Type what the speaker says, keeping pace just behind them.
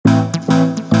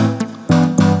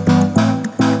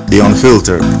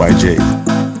Unfiltered by Jade.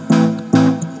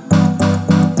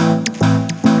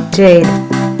 Jade.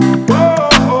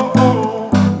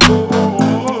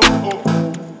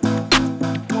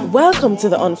 Welcome to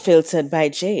the Unfiltered by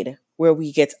Jade, where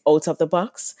we get out of the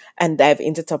box and dive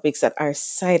into topics that are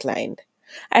sidelined.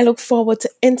 I look forward to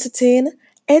entertain,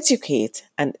 educate,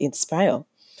 and inspire.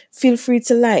 Feel free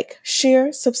to like,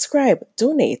 share, subscribe,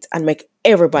 donate, and make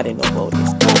everybody know about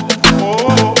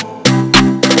this.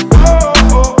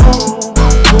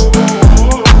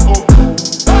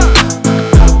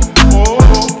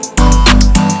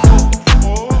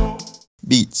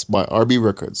 Beats by RB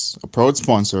Records, a proud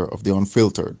sponsor of The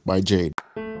Unfiltered by Jade.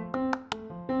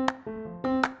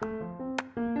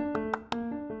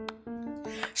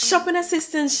 Shopping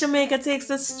Assistance Jamaica takes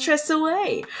the stress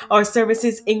away. Our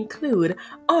services include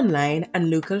online and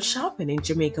local shopping in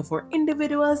Jamaica for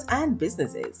individuals and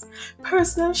businesses,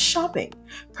 personal shopping,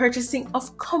 purchasing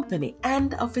of company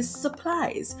and office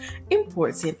supplies,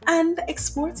 importing and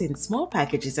exporting small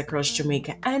packages across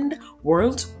Jamaica and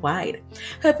worldwide,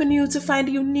 helping you to find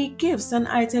unique gifts and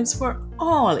items for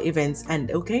all events and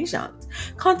occasions.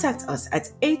 Contact us at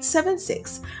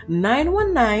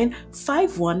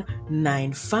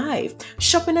 876-919-5195.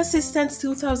 Shopping Assistance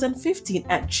 2015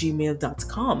 at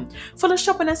gmail.com. Follow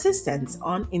Shopping Assistance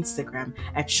on Instagram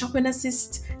at Shopping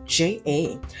Assist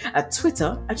JA, at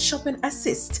Twitter at Shopping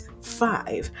Assist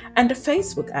 5, and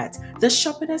Facebook at The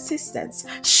Shopping Assistance.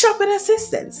 Shopping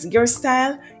Assistance, your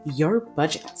style, your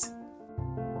budget.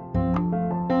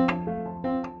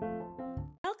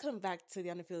 Welcome back to the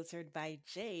Unfiltered by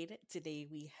Jade. Today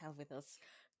we have with us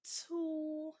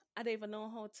two, I don't even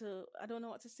know I don't know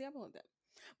what to say about them.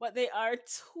 But they are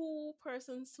two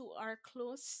persons who are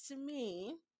close to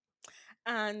me.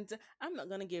 And I'm not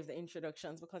going to give the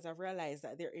introductions because I've realized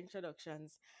that their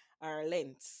introductions are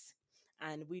lengths.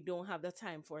 And we don't have the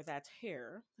time for that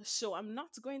here. So I'm not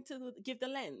going to give the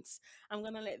lengths. I'm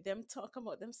going to let them talk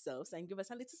about themselves and give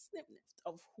us a little snippet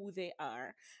of who they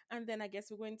are. And then I guess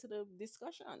we're going to the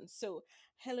discussion. So,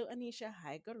 hello, Aneisha.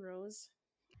 Hi, GodRose.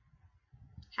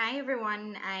 Hi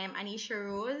everyone, I am Aneisha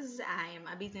Rose. I am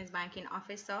a business banking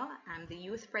officer. I'm the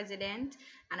youth president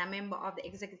and a member of the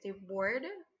executive board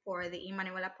for the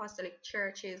Emmanuel Apostolic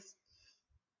Church's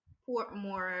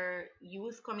Portmore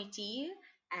Youth Committee.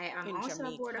 I am In also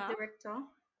a board of Jamaica. director.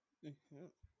 Mm-hmm.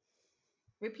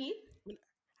 Repeat?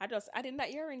 I didn't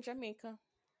that you're in Jamaica.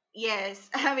 Yes,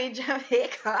 I'm in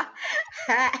Jamaica.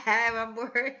 I'm a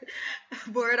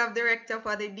board of director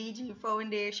for the DG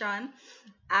Foundation.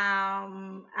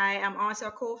 I am also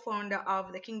a co-founder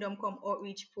of the Kingdom Come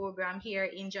Outreach Program here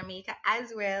in Jamaica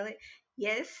as well.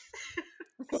 Yes.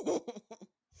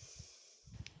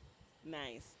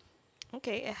 Nice.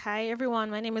 Okay, hi everyone.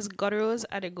 My name is GodRose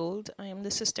Adegold. I am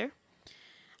the sister.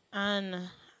 And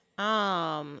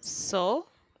so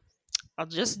I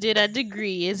just did a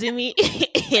degree, you see me,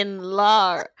 in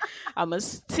law. I'm a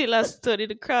still a study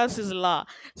the crosses law.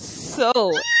 So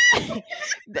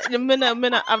I'm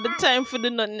gonna have the time for the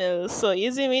nothing else. So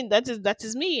you see me, that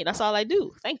is me. That's all I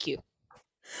do. Thank you.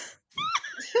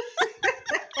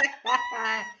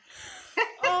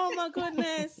 Oh my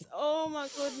goodness. Oh my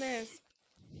goodness.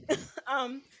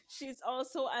 She's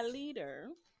also a leader.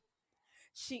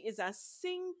 She is a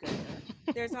singer.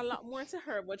 There's a lot more to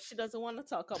her, but she doesn't want to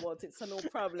talk about it, so no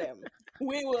problem.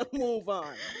 We will move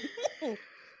on.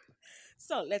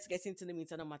 So let's get into the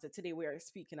meat of the matter. Today we are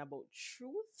speaking about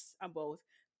truths about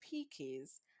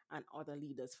PKs and other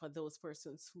leaders. For those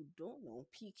persons who don't know,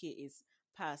 PK is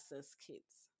pastors'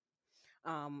 kids.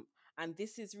 Um, and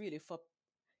this is really for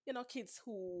kids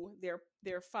who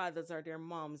their fathers or their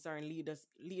moms are in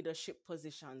leadership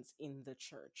positions in the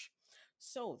church.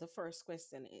 So the first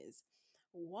question is,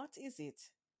 what is it,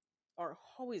 or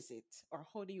how is it, or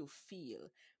how do you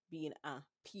feel being a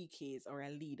PK's or a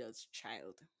leader's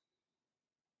child?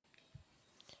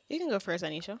 You can go first,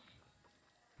 Anisha.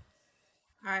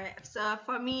 All right. So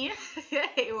for me,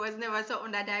 it was never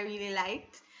something that I really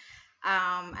liked.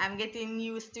 I'm getting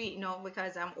used to it now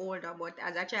because I'm older, but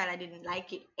as a child, I didn't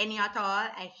like it any at all.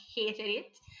 I hated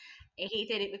it. I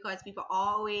hated it because people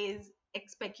always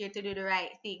expect you to do the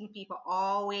right thing. People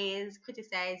always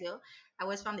criticize you. I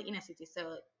was from the inner city,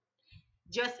 so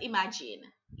just imagine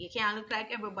you can't look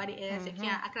like everybody else, you Mm-hmm.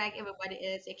 can't act like everybody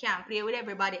else, you can't play with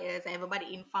everybody else,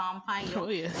 everybody inform on you. Oh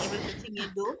yes. Every little thing you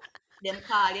do, them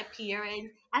call your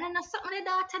parents, and I know something the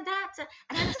daughter that,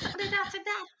 and I know something the daughter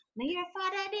that. Now your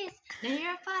father this, now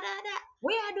your father that.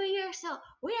 Where are do here so?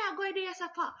 Where are going to here so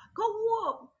for? Go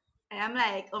home. And I'm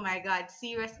like, oh my god,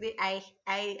 seriously, I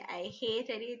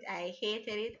hated it, I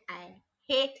hated it, I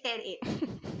hated it.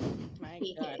 My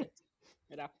Hated God, it.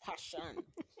 with a passion.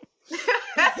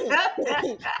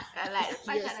 Like the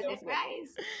Passion of the Yourself,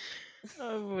 Christ. Godrose.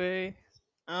 Oh boy.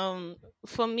 Um,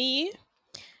 for me,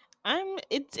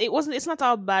 it's not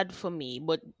all bad for me,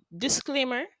 but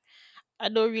disclaimer, I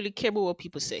don't really care about what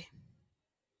people say.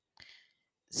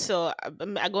 So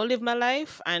I gonna live my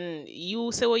life, and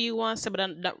you say what you want, say, but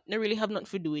that don't really have nothing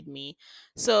to do with me.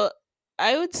 So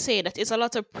I would say that it's a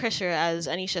lot of pressure, as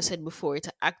Anisha said before,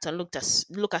 to act and look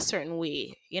a certain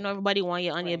way. You know, everybody want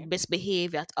you on your Right. best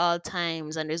behavior at all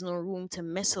times, and there's no room to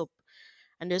mess up,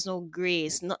 and there's no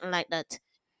grace, nothing like that.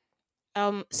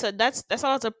 So that's a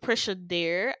lot of pressure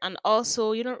there, and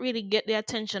also you don't really get the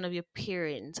attention of your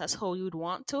parents as how you'd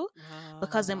want to,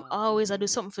 because them Ah. always I do Mm-hmm.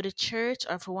 something for the church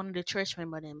or for one of the church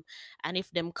member them, and if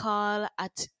them call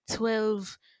at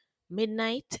 12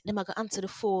 midnight, them I go answer the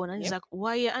phone, and it's Yep. like,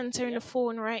 why you answering the Yep.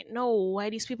 phone right now? Why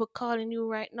these people calling you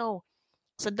right now?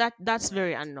 So that's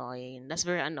very Right. annoying. That's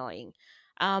very annoying.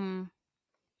 Um,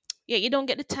 yeah, you don't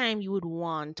get the time you would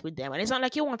want with them, and it's not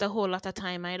like you want a whole lot of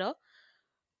time either,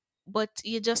 but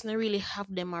you just don't really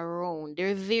have them around.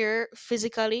 They're there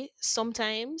physically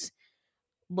sometimes,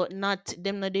 but not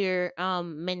there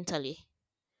mentally.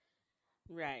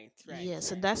 Right. Right. Yeah,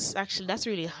 so Right. that's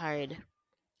really hard.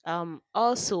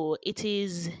 Also it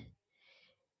is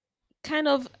kind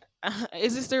of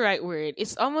is this the right word?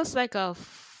 It's almost like a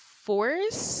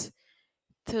force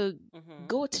to Mm-hmm.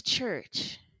 go to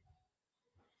church.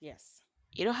 Yes.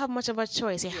 You don't have much of a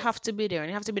choice. You Yes. have to be there, and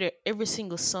you have to be there every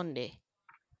single Sunday.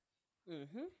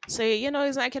 Mm-hmm. So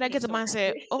it's like I get It's up so and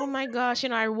say, Exactly. "Oh my gosh,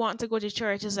 I want to go to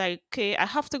church." It's like, okay, I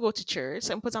have to go to church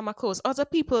and put on my clothes. Other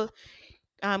people,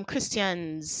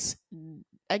 Christians,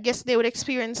 I guess they would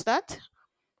experience that,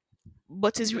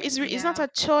 but yes. it's not Yeah, a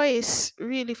choice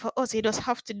really for us. You just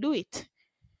have to do it.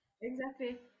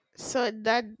 exactly. So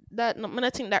that no, I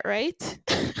think that right.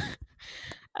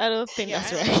 I don't think Yeah,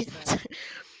 that's I right. understand.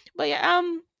 But yeah,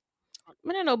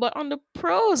 I don't know. But on the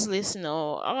pros list,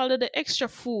 all of the extra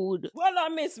food. Well,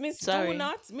 miss, Sorry,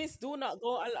 do not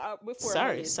go before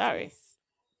my list, sorry. miss.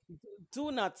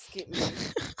 Do not skip me.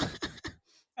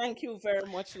 Thank you very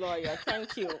much, lawyer.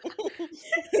 Thank you.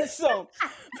 So,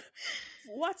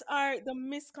 what are the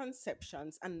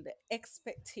misconceptions and the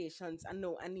expectations? I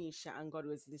know Anisha and God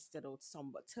was listed out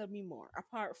some, but tell me more.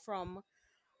 Apart from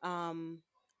um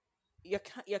you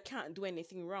can't do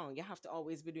anything wrong. You have to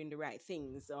always be doing the right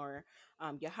things, or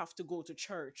you have to go to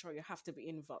church, or you have to be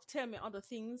involved. Tell me other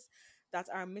things that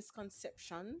are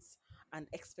misconceptions and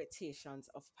expectations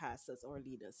of pastors or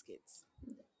leaders, kids.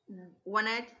 One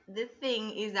of the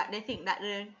thing is that they think that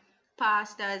the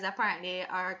pastors apparently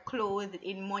are clothed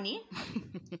in money,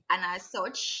 and as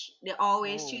such they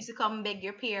always choose Oh, to come beg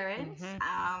your parents.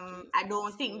 Hmm. I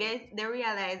don't Jesus. think they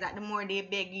realize that the more they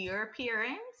beg your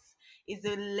parents is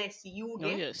the less you Oh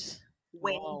get yes.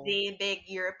 when Wow. they beg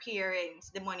your parents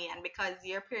the money. And because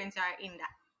your parents are in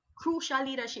that crucial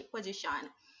leadership position,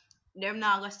 them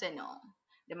not gonna say no.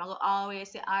 Them gonna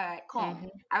always say, all right, come. Hmm.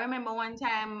 I remember one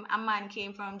time a man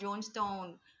came from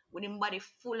Jonestown with his body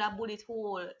full of bullet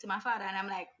hole to my father, and I'm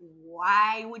like,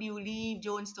 why would you leave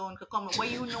Jonestown to come? Where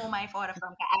you know my father from?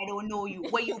 'Cause I don't know you.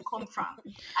 Where you come from?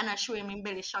 And I show him in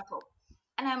belly shut up.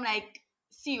 And I'm like,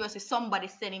 seriously, somebody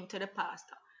send him to the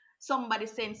pastor. Somebody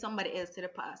send somebody else to the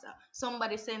pastor.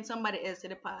 Somebody send somebody else to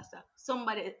the pastor.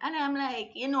 Somebody, and I'm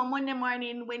like, Monday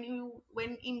morning when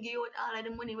him give out all of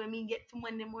the money when me get to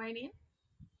Monday morning,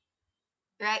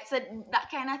 right? So that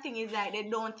kind of thing is like they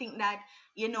don't think that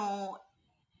you know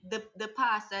the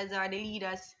pastors or the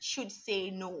leaders should say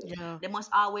no. Yeah. They must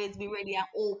always be ready and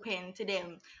open to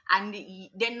them, and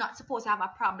they're not supposed to have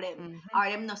a problem, Hmm. or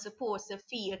they're not supposed to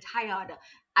feel tired.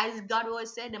 As God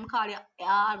was said, them call it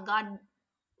all God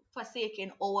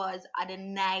forsaken hours at the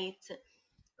night,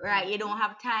 right? You Mm-hmm. don't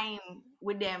have time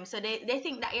with them, so they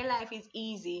think that your life is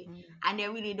easy, and they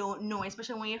really don't know,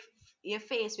 especially when you're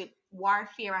faced with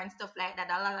warfare and stuff like that.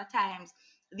 A lot of times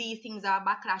these things are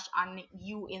backlash on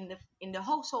you in the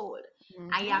household,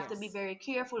 and you Hmm. have to be Yes. very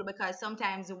careful because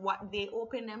sometimes what they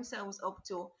open themselves up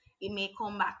to, it may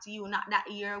come back to you. Not that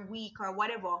you're weak or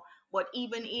whatever, but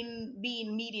even in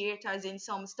being mediators in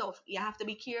some stuff, you have to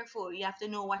be careful. You have to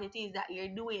know what it is that you're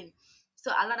doing.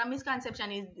 So a lot of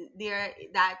misconception is there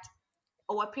that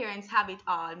our parents have it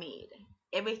all made.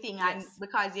 Everything, and Yes.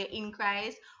 because you're in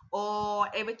Christ, or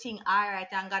everything all right,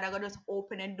 and God are gonna just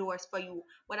open the doors for you.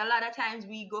 But a lot of times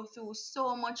we go through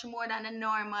so much more than a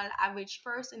normal average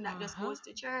person that just Uh-huh. goes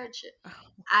to church.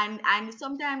 And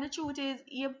sometimes the truth is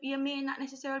you may not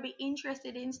necessarily be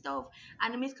interested in stuff.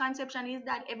 And the misconception is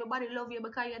that everybody love you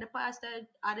because you're the pastor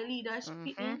or the leader.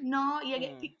 Hmm. No, you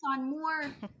get Mm. picked on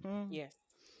more. Yes.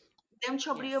 Them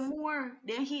trouble you Yes. more.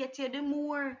 Them hate you the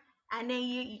more. And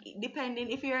then depending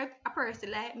if you're a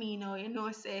person like me,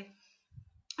 say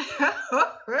I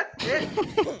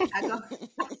got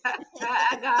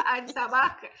I got answer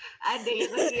back, and then you're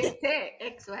gonna hear say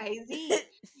XYZ.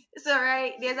 So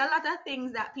right, there's a lot of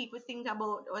things that people think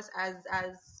about us as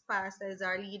pastors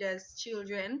or leaders,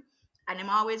 children, and them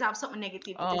always have something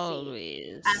negative to say.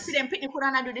 And for Always. them people could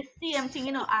not do the same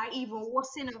thing, or even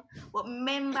worse, But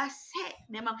members say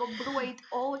them a go blow it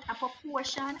out a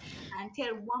proportion and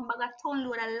tell one bag of ton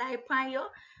load of lie upon you,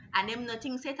 and them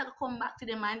nothing say to come back to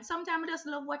them. And sometimes I just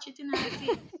love watch it, and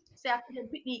see after them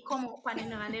pick me come up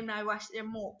and and them I wash them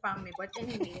more from me. But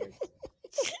anyways,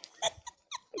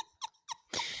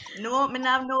 no, me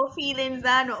have no feelings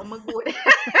and no, I'm good.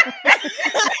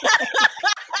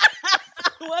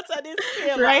 What a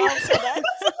disclaimer Right? after that.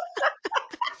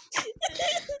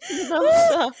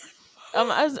 So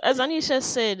as Anisha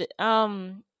said,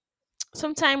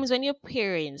 sometimes when your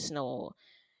parents know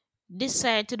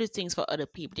decide to do things for other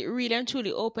people, it really and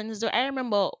truly opens the door. I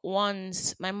remember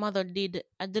once my mother did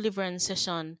a deliverance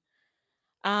session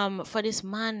for this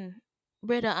man,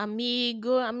 brother,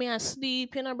 amigo, and me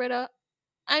asleep, brother.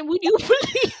 And would you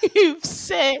believe,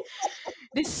 say,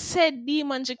 the said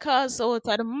demon she cast out of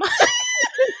the man?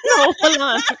 No, hold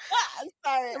on. I'm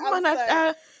sorry. The I'm man,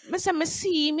 sorry. me say, me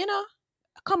see him,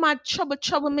 come and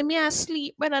trouble me, me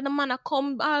asleep, brother. The man, I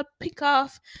come, I'll pick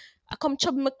off, I come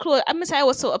trouble my clothes. I say, I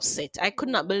was so upset. I could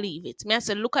not Oh, believe it. Me, I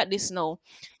said, look at this now.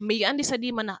 Me and this a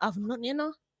demon I have nothing,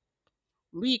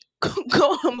 We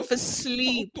go home for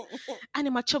sleep. And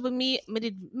him a trouble me.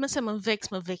 Me say, me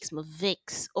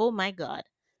vex. Oh my God.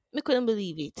 Me couldn't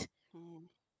believe it. Hmm.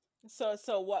 So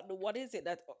what is it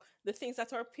that the things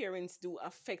that our parents do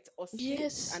affect us kids,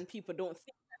 Yes. and people don't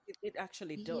think that it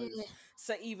actually Yeah. does.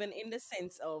 So even in the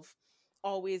sense of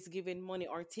always giving money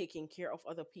or taking care of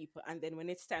other people, and then when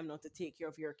it's time not to take care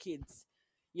of your kids,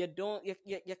 you don't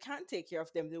you can't take care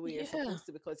of them the way you're Yeah. supposed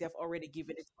to, because you have already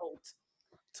given it out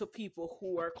to people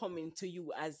who are coming to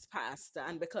you as pastor.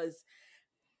 And because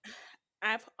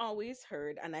I've always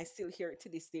heard, and I still hear it to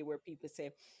this day, where people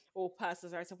say, "Oh,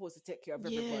 pastors are supposed to take care of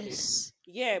everybody." Yes.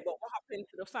 Yeah, but what happened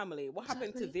to the family? What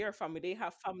happened to Exactly. their family? They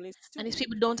have families And these too.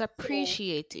 people don't So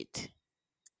appreciate it.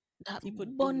 That people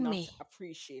do bun not me.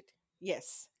 appreciate.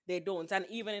 Yes, they don't. And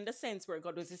even in the sense where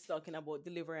God was just talking about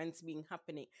deliverance being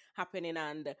happening,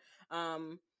 and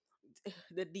um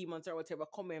the demons or whatever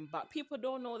coming back. People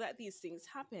don't know that these things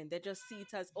happen. They just see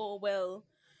it as, oh well,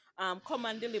 come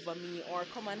and deliver me, or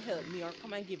come and help me, or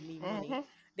come and give me money. Hmm.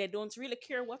 They don't really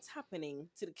care what's happening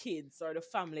to the kids or the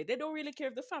family. They don't really care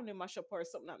if the family mash up or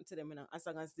something happened to them, as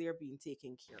long as they're being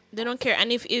taken care They of. don't care.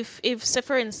 And if say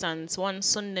for instance, one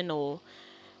Sunday no,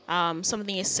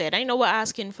 something is said. I know we're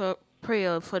asking for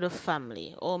prayer for the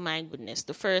family. Oh my goodness,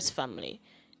 the first family.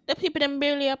 The people them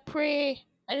barely a pray.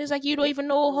 And it's like you don't They even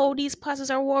know how don't. these pastors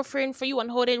are warfaring for you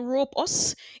and how they rope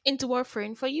us into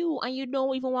warfaring for you, and you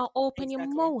don't even want to open your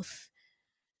Exactly. mouth.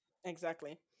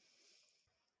 Exactly.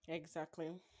 Exactly.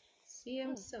 Same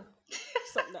Hmm. so.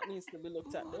 Something that needs to be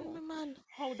looked at Oh, though. man.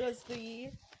 How does the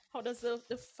how does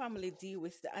the family deal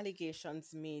with the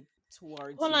allegations made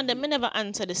towards Hold on, then me you? never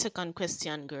answer the second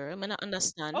question, girl. Me not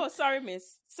understand. Oh, sorry,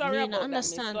 miss. Sorry Me not about that,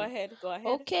 miss. Go understand. ahead. Go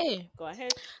ahead. Okay. Go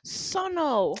ahead. So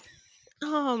no.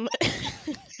 Um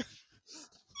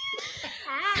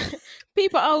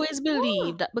People always Woo!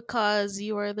 believe that because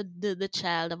you are the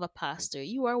child of a pastor,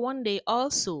 you are one day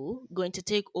also going to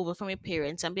take over from your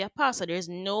parents and be a pastor. There's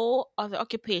no other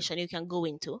occupation you can go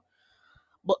into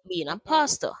but being a Mm-hmm.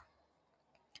 pastor.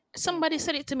 Somebody Mm-hmm.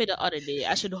 said it to me the other day.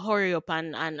 I should hurry up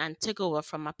and take over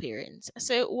from my parents. I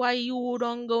said, why you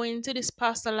don't go into this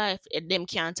pastor life? Them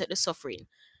can't take the suffering.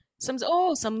 Some say,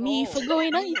 oh, so me for Oh,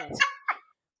 going at yeah. it.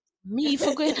 Me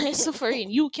for going at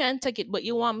suffering. You can't take it, but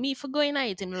you want me for going at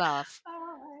it, him laugh.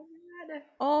 Oh my god.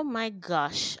 Oh my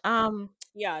gosh.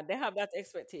 Yeah, they have that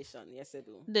expectation. Yes, they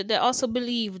do. They also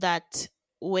believe that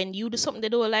when you do something they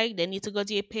don't like, they need to go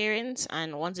to your parents,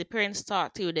 and once the parents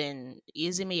talk to you, then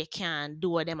easy me you can't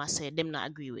do what them I said them not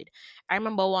agree with. I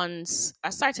remember once I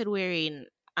started wearing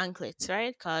anklets,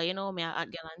 right? Cause me I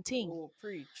girl and thing. Oh,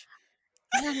 preach.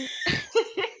 And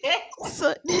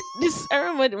so this I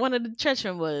remember one of the church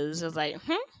members was like,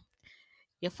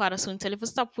 your father soon tell you to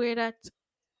stop wearing that.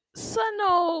 So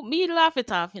no, me laugh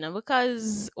it off,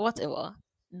 because whatever.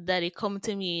 That it come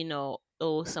to me,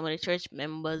 oh, some of the church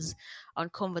members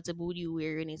uncomfortable with you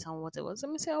wearing it and whatever. So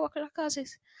me say, oh, what could I cause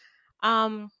this?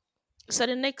 Um, so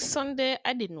the next Sunday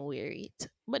I didn't wear it.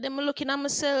 But then I'm looking at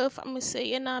myself and me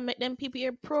say, make them people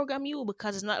here program you,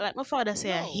 because it's not like my father say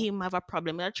No. him have a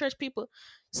problem with the church people.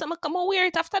 So I come and wear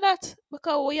it after that.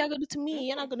 Because what you gonna do to me?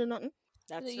 You're not Mm-mm. gonna do nothing.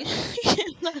 That's You're right.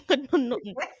 not gonna do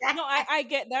nothing. No, I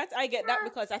get that. I get that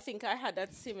because I think I had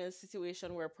that similar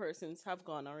situation where persons have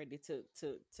gone already to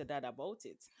that about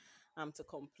it, to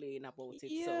complain about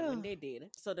it. So when Yeah. they did,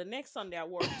 so the next Sunday I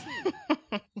work too.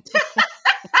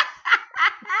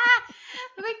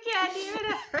 We can't even.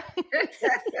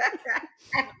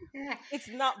 It's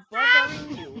not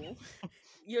bothering you.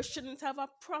 You shouldn't have a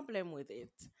problem with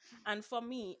it. And for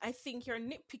me, I think you're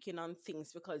nitpicking on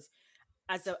things because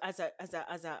as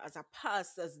a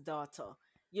pastor's daughter,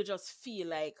 you just feel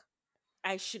like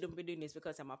I shouldn't be doing this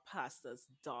because I'm a pastor's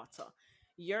daughter.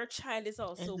 Your child is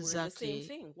also wearing the same Exactly.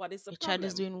 thing. What is the Your child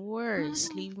is problem? doing worse.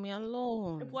 Mhm. Leave me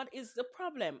alone. What is the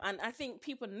problem? And I think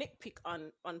people nitpick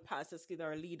on pastors' kids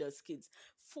or leaders' kids,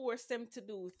 force them to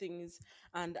do things,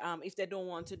 and if they don't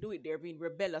want to do it, they're being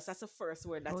rebellious. That's the first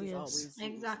word Oh that is yes. always used.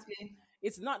 Exactly.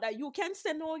 It's not that you can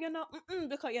say no, you're not,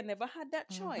 because you never had that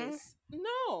Mm-hmm. choice.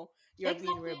 No, you're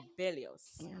being Exactly.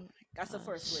 rebellious. Oh my That's the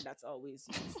first word gosh. that's always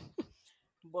used.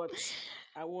 But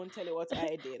I won't tell you what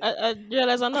I did. I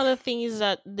realize another thing is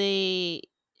that they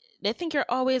think you're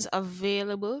always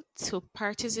available to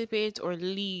participate or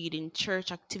lead in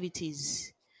church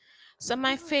activities. So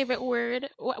my favorite word,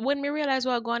 when we realize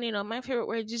what going, my favorite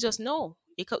word is just no.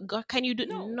 God, can you do it?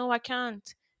 No. No, I can't.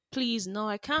 Please, no,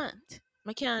 I can't.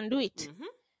 I can't do it. Mm-hmm.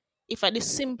 If at the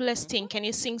simplest thing, Mm-hmm. can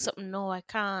you sing something? No, I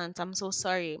can't. I'm so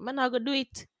sorry. Man, I go do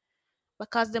it.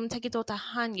 Because them take it out of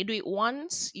hand. You do it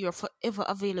once, you're forever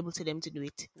available to them to do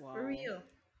it. For Wow. real.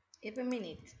 Every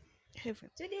minute. Heaven.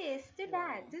 Do this, do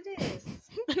that, Wow. do this.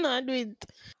 No, I do it.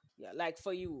 Yeah, like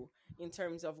for you, in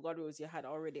terms of God rules, you had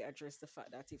already addressed the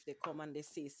fact that if they come and they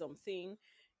say something,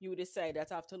 you decide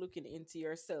that after looking into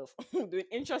yourself, doing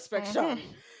introspection,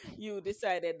 Hmm. you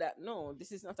decided that no,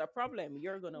 this is not a problem.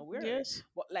 You're gonna wear it. Yes.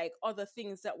 But like other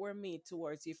things that were made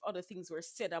towards you, if other things were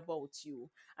said about you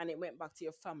and it went back to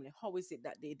your family, how is it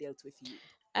that they dealt with you?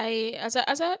 As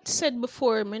I said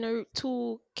before, I'm not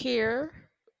too care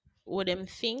what them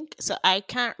think. So I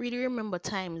can't really remember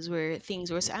times where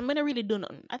things were. I'm gonna really do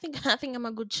nothing. I think I'm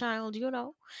a good child,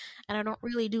 and I don't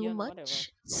really do You know, whatever.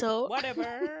 much. So Whatever.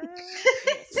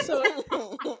 Yes. so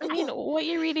I mean, what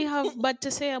you really have bad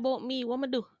to say about me? What am I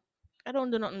do? I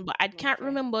don't do nothing, but I can't Okay.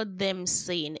 remember them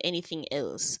saying anything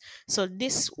else. So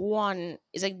this one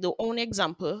is like the only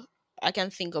example I can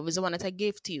think of is the one that I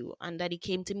gave to you, and that he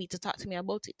came to me to talk to me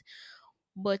about it.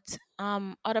 But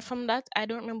other from that, I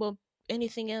don't remember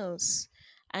anything else.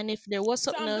 And if there was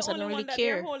So something I'm the else, I only don't really one that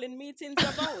they're care. holding meetings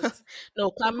about.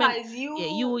 No comment. Because Yeah,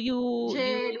 you, you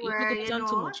Jade, you were, pick up it on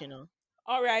too much.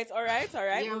 All right, all right, all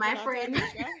right. you're Moving my on to friend.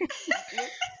 Anisha.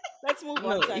 Let- Let's move No,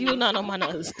 on to you not no Anisha.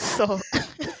 manners. So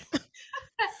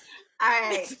All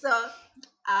right, so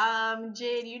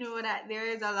Jade, you know that there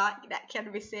is a lot that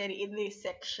can be said in this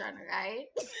section, right?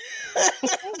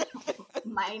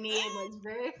 My name was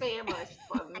very famous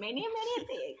for many, many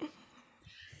things.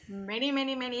 Many,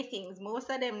 many, many things. Most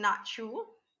of them not true,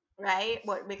 right?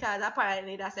 But because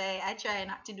apparently that's I try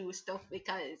not to do stuff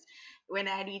because when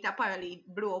I do it apparently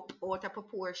blow up out of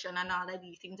proportion and all of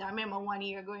these things. I remember one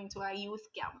year going to a youth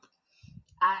camp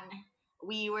and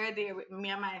we were there with me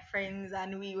and my friends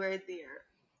and we were there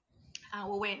and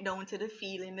we went down to the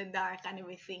field in the dark and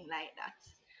everything like that.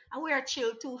 And we were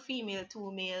chill, two female,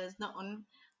 two males, nothing.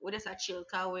 We just a chill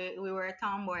because we were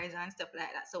tomboys and stuff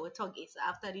like that. So we tug it. So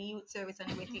after the youth service and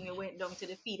everything, we went down to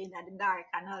the field in the dark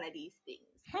and all of these things.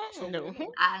 Trouble, no you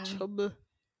know. And trouble.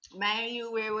 mind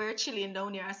you, we were chilling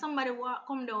down there and somebody walk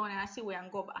come down and I see where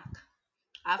and go back.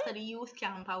 After the youth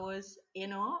camp, I was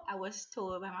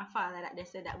told by my father that they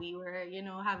said that we were,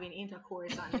 having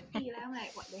intercourse on the field. I'm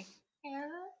like, what the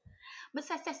hell? But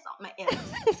say something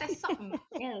else. Say something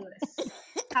else.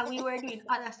 Cause we were doing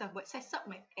other stuff, but say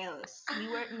something else. We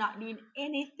were not doing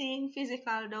anything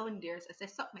physical down there. So say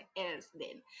something else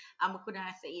then. And we couldn't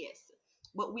say yes.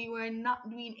 But we were not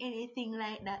doing anything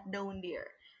like that down there.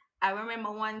 I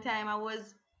remember one time I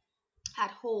was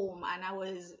at home and I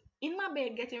was in my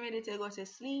bed getting ready to go to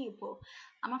sleep.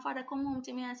 And my father come home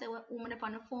to me and said, well, woman up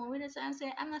on the phone with us and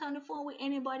said, I'm not on the phone with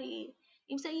anybody.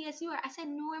 He said, yes, you are. I said,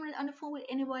 no, I'm not on the phone with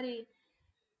anybody.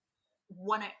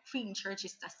 One of Finn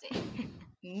churches to say.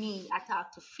 Me, I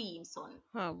talk to Finn son,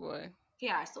 Oh boy.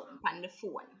 PR son on the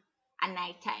phone at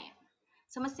night time.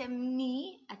 So I say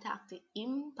me, I talk to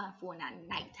him on phone at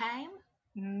night time.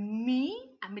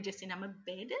 Me, I'm just in my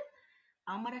bed.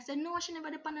 And mother said, no, she never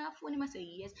depend on her phone. I said,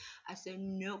 yes. I said,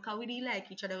 no, because we really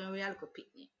like each other when we all go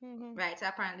picnic. Hmm. Right? So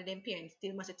apparently them parents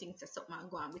still must think that something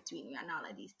going on between you and all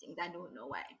of these things. I don't know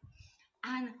why.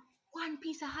 And one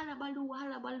piece of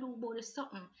halabaloo about the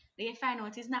something. They find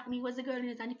out it's not me, was the girl,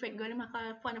 it's a different girl. I call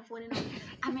her on the phone, you know.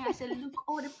 I mean, I said, look,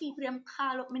 all the people them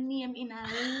call up my name in a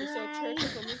You say church lie,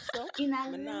 people mixed up? in a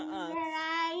Me nah ask.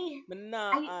 lie. Me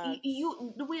nah ask.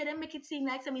 You the way they make it seem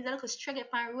like somebody's a little struggle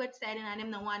on roadside and them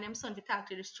no want them son to talk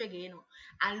to the struggle, you know.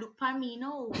 And look for me,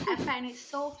 no. I find it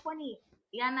so funny.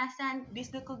 You understand?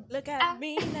 This little Look at ah,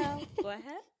 me now. Go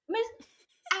ahead. miss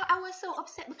I was so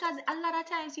upset because a lot of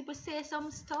times people say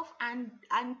some stuff and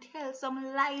tell some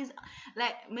lies,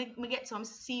 like me get some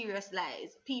serious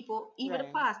lies. People, even the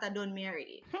Right. pastor done me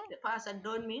already. The pastor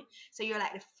done me. So you're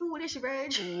like the foolish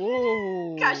virgin.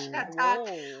 Cause she Whoa. attack.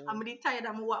 I'm Whoa. really tired.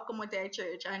 I'm walking out to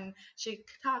church and she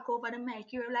talk over the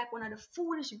mic. You're like one of the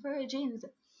foolish virgins.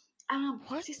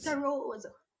 What? Sister Rose,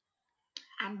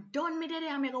 I'm done me today.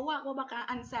 I'm gonna go back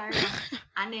and answer her.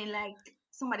 And then like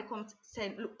somebody comes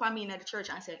said, look for me in the church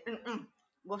and said,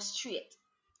 go straight.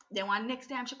 Then one next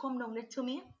time she come down there to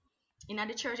me in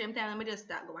the church, I'm telling me just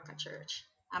start go back to church.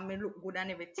 And me look good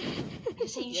and everything. And she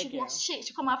say you Yeah, should be girl. ashamed.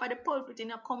 She come off of the pulpit and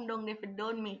you come down there for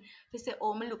done me. She say,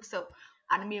 oh me look so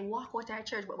and me walk out of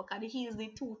church, but because the heels they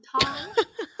too tall,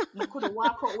 I could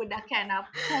walk out with that kind of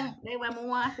pump. They when I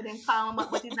want to them call me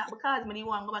back, but it's not because me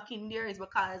want to go back in there. It's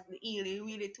because the heel is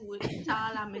really too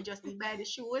tall and me just need buy the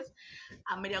shoes.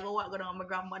 And me dey go walk go down my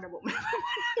grandmother, but me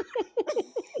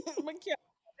Me can't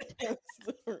tell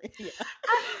story. Yeah.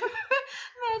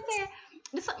 I say,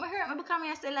 this something hurt me because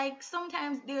I say like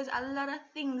sometimes there's a lot of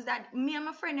things that me and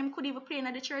my friend them could even play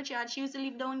in the churchyard. She used to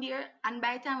live down there, and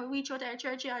by the time we reach out to her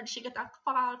churchyard, she get a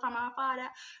call from her father,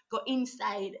 go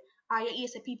inside. Or you hear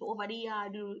say people over the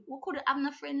yard. We could have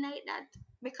no friend like that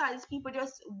because people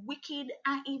just wicked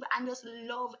and evil and just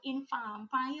love inform.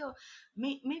 Pan you,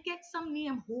 me get some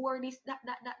name whore this that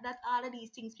all of these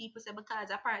things people say because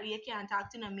apparently you can't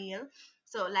talk to no male.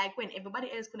 So like when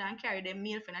everybody else couldn't carry their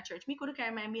meal from a church, me could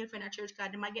carry my meal from a church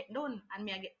because them I get done and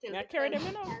me I get tell Me I the carry girl them,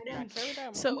 you know. carry Me I them. carry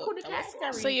them. Me So could I carry was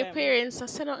them. so carrying your them. parents are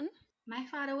saying nothing? My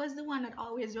father was the one that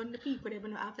always run the people them, you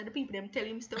know, after the people them tell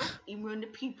him stuff, he run the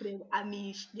people them and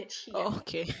me get share.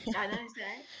 Okay. You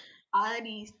understand? All of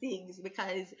these things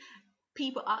because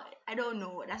people are, I don't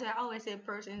know. That's why I always say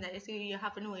persons that you say you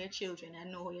have to know your children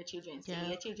and know how your children say. Yeah.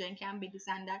 Your children can be this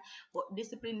and that, but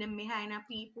discipline them behind a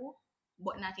people,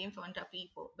 but not in front of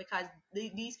people. Because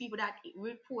these people that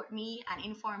report me and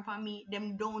inform for me,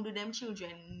 them don't do them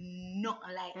children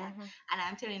nothing like that. Mm-hmm. And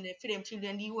I'm telling them for them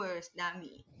children the worse than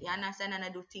me. You understand? And I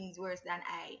do things worse than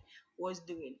I was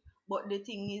doing. But the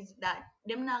thing is that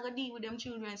them not gonna deal with them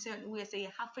children certain ways. So you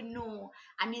have to know,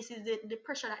 and this is the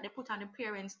pressure that they put on the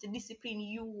parents to discipline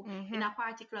you in Mm-hmm. a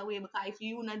particular way. Because if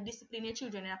you not discipline your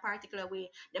children in a particular way,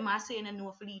 them are saying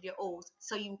no to leave your house,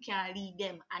 so you can't lead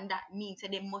them, and that means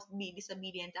that they must be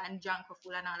disobedient and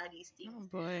drunkful and all of these Oh things,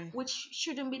 boy. which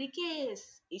shouldn't be the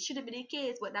case. It shouldn't be the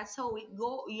case, but that's how it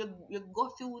go. You go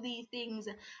through these things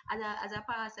as a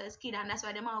pastor's kid, and that's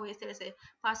why them always tell us, say,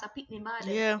 Pastor pick me bad.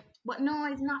 Yeah. But no,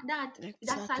 it's not that.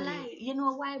 That's a Exactly. lie. You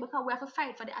know why? Because we have to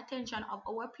fight for the attention of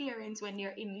our parents when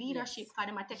they're in leadership. Yes. Because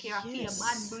they might take care of your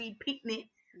bad Yes. breed picnic.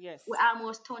 We Yes.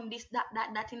 almost turn this,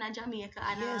 that in a Jamaica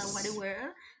and all over the Yes.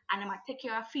 world. And they might take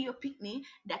care of your picnic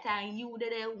that are you that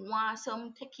they want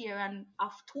some take care and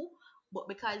of too. But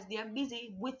because they're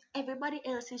busy with everybody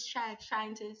else's child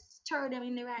trying to stir them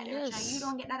in the right direction, you Yes.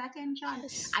 don't get that attention.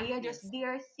 Yes. And you're just Yes.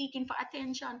 there seeking for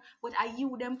attention. But are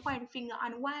you them point finger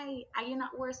and why? Are you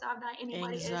not worse off than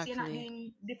anybody else? You're not Exactly.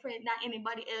 doing different than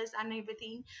anybody else and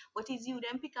everything. But it's you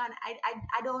them pick on.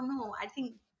 I don't know. I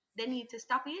think they need to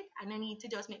stop it and they need to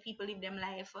just make people live them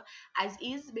life as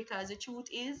is, because the truth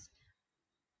is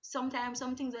sometimes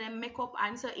some things when they make up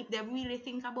and so if they really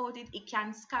think about it, it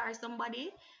can scar somebody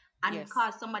and Yes.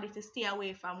 cause somebody to stay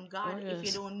away from Oh God if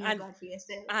you yes. don't know And God for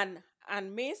yourself.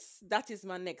 and Miss, that is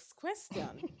my next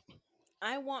question.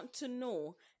 I want to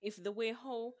know if the way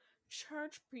how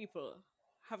church people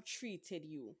have treated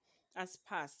you as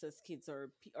pastors, kids,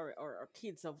 or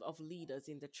kids of leaders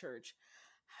in the church,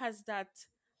 has that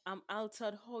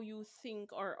altered how you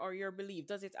think or your belief?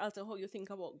 Does it alter how you think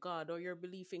about God or your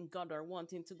belief in God or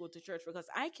wanting to go to church? Because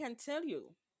I can tell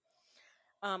you,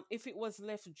 if it was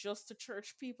left just to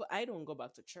church people, I don't go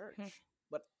back to church.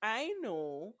 But I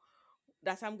know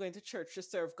that I'm going to church to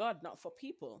serve God, not for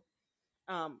people.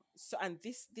 So and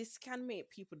this can make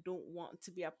people don't want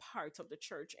to be a part of the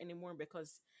church anymore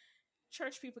because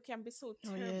church people can be so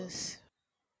Oh terrible. yes.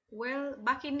 Well,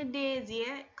 back in the days,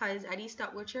 yeah, because I did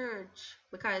stop with church.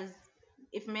 Because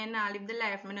if men not live the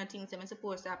life, me not think I'm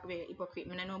supposed to operate hypocrite.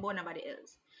 Me not know about nobody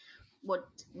else. but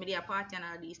me dey a party and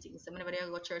all these things. So me never dey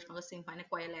go church, me go sing for the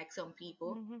choir like some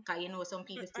people. Mm-hmm. Cause you know some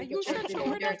people Are still go you church said with so them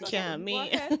word dirty that? Yeah, shoes Go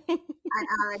me. ahead. and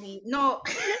already no,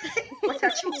 but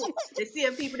a true. The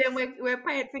same people them we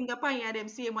point finger upon you, them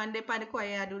same one they pan the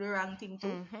choir do the wrong thing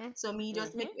too. Mhm. So me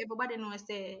just make Mm-hmm. everybody know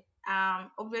say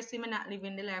obviously me not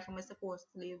living the life I'm supposed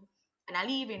to live. And I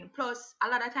leaving. Plus a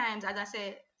lot of times as I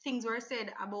said, things were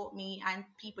said about me and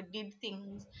people did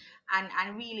things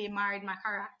and really marred my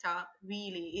character.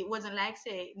 Really. It wasn't like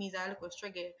say me's a little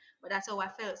struggle, but that's how I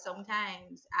felt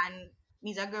sometimes. And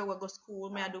me's a girl will go school,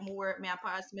 me I do my work, me I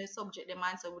pass my subject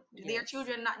demand. So their Yes.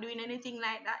 children not doing anything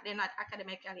like that, they're not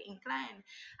academically inclined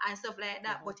and stuff like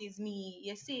that. Uh-huh. But it's me,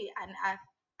 you see, and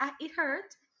it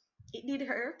hurt. It did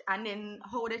hurt, and then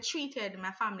how they treated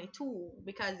my family too,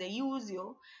 because they use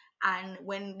you, and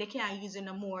when they can't use you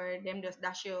no more, them just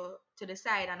dash you to the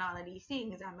side and all of these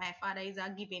things. And my father is a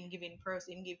giving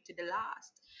person, give to the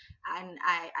last, and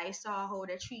I saw how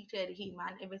they treated him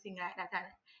and everything like that, and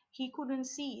he couldn't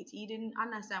see it. He didn't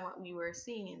understand what we were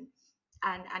saying,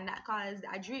 and that caused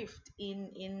a drift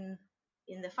in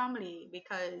the family,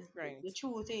 because the Right.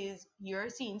 truth is you're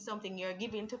seeing something you're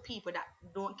giving to people that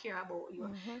don't care about you,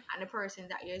 Mhm. and the person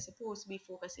that you're supposed to be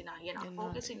focusing on you're not You're not.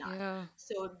 focusing on. Yeah.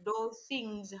 So those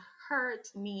things hurt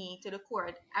me to the core.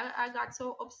 I got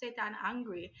so upset and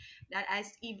angry that I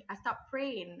stopped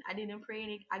praying. I didn't pray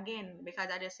it again, because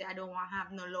I just say I don't want to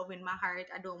have no love in my heart.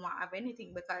 I don't want to have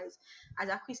anything, because as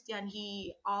a Christian,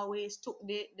 he always took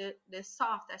the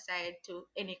softer side to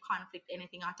any conflict,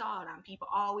 anything at all. And people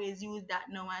always use that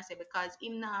now and say, because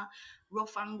him not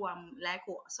rough and go on like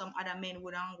what some other men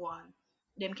would and go on,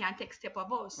 them can take step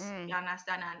of us. Mm. You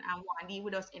understand? And want to deal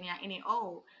with us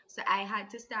anyhow. So I had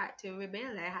to start to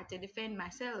rebel. I had to defend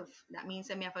myself. That means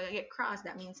that me have to get cross.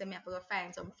 That means that me have to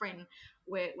find some friend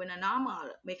where when are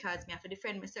normal, because me have to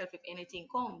defend myself if anything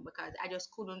come, because I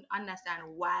just couldn't understand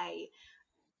why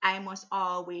I must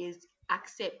always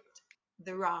accept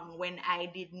the wrong when I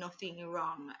did nothing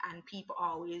wrong, and people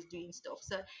always doing stuff.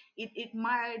 So it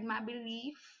marred my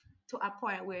belief to a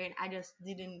point where I just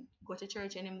didn't go to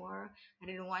church anymore. I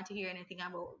didn't want to hear anything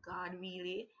about God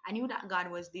really. I knew that God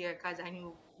was there because I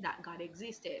knew that God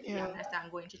existed. You Yeah.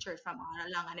 understand? Going to church from all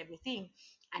along and everything,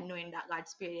 and knowing that God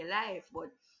spared your life.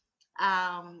 But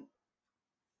um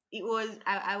it was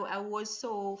I was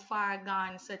so far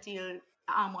gone, so till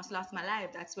I almost lost my life.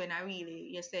 That's when I really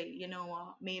you say, you know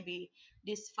what, maybe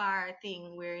this far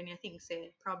thing where you think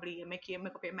say probably you make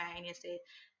up your mind, you say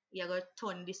you're gonna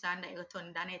turn this and that, you're gonna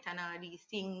turn that it and all these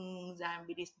things and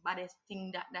be this baddest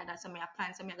thing that's some of your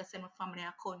plans, some of gonna send my family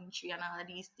a country and all of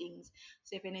these things.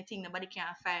 So if anything nobody can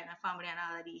find a family and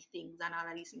all of these things and all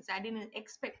of these things. I didn't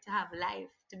expect to have life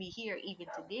to be here even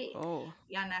today, Oh.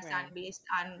 you understand, Right. based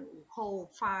on how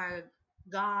far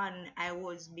gone I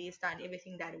was, based on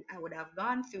everything that I would have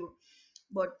gone through.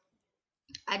 But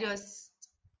I just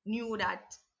knew that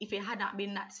if it had not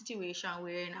been that situation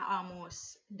where I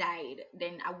almost died,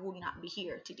 then I would not be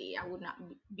here today. I would not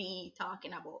be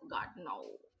talking about God now.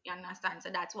 You understand? So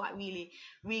that's what really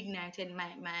reignited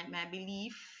my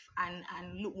belief and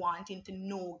wanting to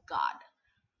know God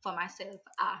for myself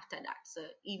after that. So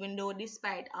even though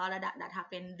despite all of that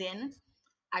happened then,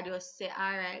 I just say,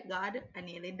 all right, God, I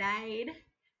nearly died.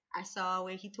 I saw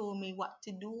where he told me what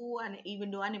to do, and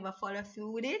even though I never followed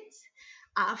through with it,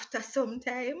 after some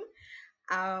time,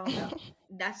 um,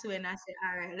 that's when I say,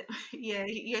 all right, yeah,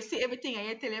 you see everything, and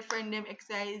you tell your friend them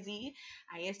XYZ,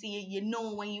 and you see, you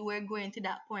know, when you were going to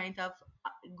that point of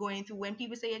going through, when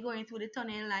people say you're going through the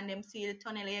tunnel, and them see the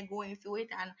tunnel, you're going through it,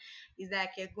 and it's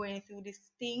like you're going through this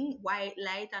thing, white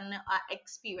light, and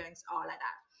experience all of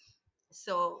that.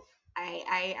 So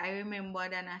I remember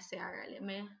then I said, all right, let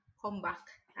me come back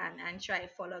and try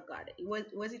follow God.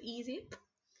 Was it easy?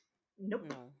 Nope,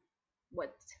 No.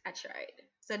 but I tried.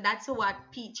 So that's what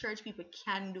church people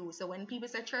can do. So when people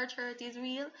say church hurt is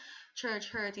real, church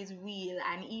hurt is real,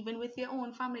 and even with your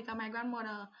own family. Cause my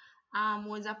grandmother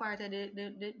was a part of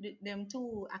them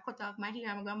too. I cut off my hair.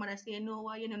 And my grandmother say, "No,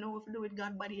 what you don't know what to do with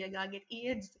God body. You gotta get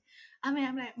AIDS." I mean,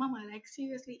 I'm like, Mama, like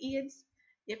seriously, AIDS?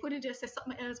 You could have just said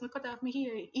something else. Me cut off my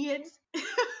hair. AIDS?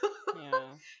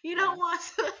 Yeah. You don't Yeah. want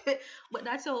to, but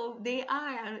that's how they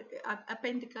are. A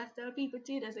Pentecostal people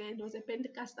too. They say those a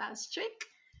Pentecostal strict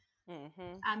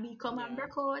Mm-hmm. and become a Yeah.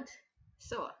 record.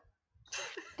 So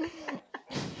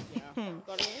Yeah. Hmm.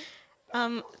 Got Rose?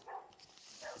 Um.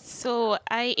 So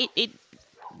it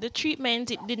the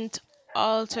treatment it didn't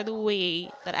alter the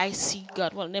way that I see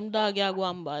God. Well, them dog ya go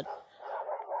on bad.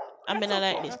 I That's mean, I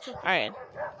like okay. this. That's All okay. right.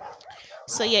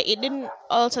 So yeah, it didn't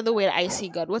alter the way that I see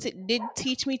God. What it did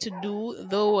teach me to do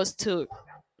though was to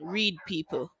read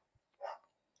people.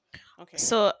 Okay.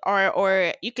 So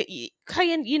or you could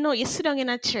you know you sit down in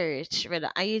a church,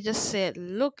 brother, and you just say,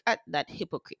 look at that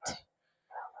hypocrite.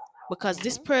 Because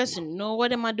this Mm-hmm. person know what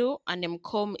them a do and them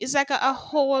come. It's like a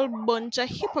whole bunch of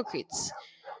hypocrites.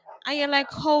 And you're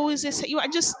like, how is this? You are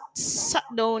just sat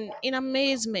down in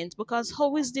amazement because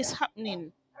how is this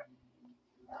happening?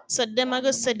 So them are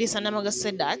gonna say this and them are gonna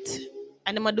say that.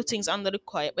 And them are do things under the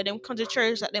quiet, but them come to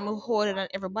church that them are harder than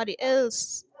everybody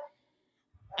else.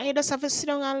 And you just have to sit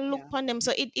down and look Yeah. upon them.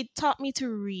 So it taught me to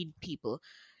read people.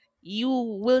 You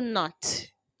will not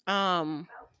um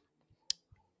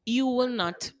you will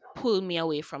not pull me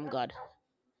away from God.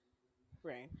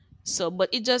 Right. So but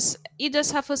it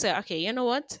just have to say, okay, you know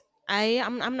what?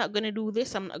 I'm not gonna do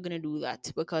this, I'm not gonna do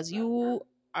that because you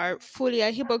are fully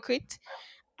a hypocrite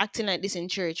acting like this in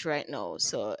church right now.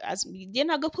 So as you're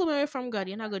not gonna pull me away from God,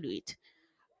 you're not gonna do it.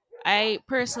 I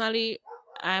personally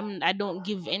I don't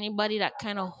give anybody that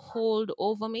kind of hold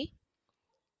over me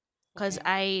because Okay.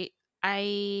 I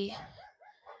I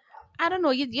don't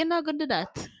know, you're not gonna do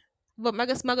that. But I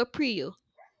guess I'm gonna pray you.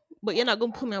 But you're not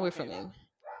gonna pull me away from Okay. him.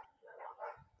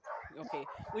 Okay.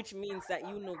 Which means that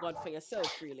you know God for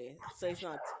yourself, really. So it's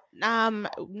not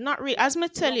Not really. As me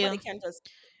tell nobody you, can just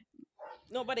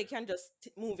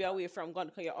move you away from God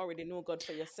because you already know God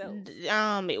for yourself.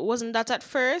 it wasn't that at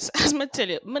first. As me tell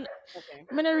you, Okay.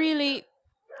 me not really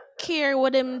care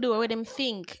what them do or what them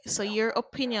think. So your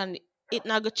opinion, it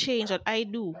not gonna change what I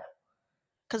do.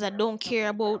 Cause I don't care Okay.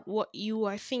 about what you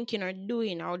are thinking or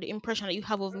doing or the impression that you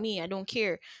have of me. I don't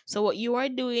care. So what you are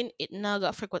doing, it not gonna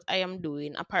affect what I am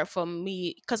doing. Apart from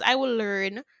me, cause I will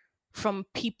learn from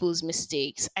people's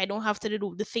mistakes. I don't have to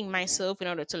do the thing Okay. myself in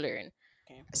order to learn.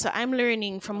 Okay. So I'm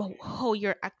learning from Okay. how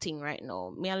you're acting right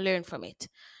now. May I learn from it?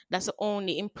 That's the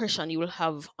only impression you will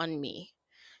have on me.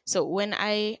 So when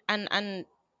I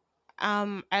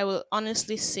will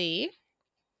honestly say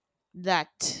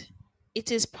that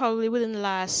it is probably within the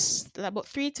last about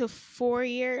 3 to 4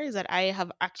 years that I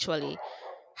have actually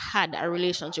had a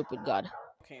relationship with God.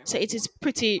 Okay. So it is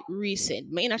pretty recent.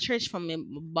 I'm in a church from my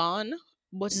born,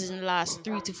 but it's in the last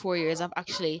three Mm-hmm. to four years I've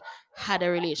actually had a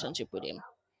relationship with Him.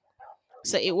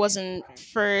 So it Okay. wasn't Okay.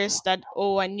 first that,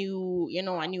 oh, I knew,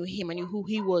 I knew him, I knew who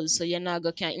he was, so you're not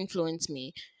gonna can influence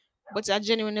me. But I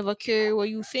genuinely never care what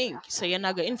you think, so you're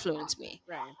not gonna influence me.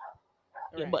 Right.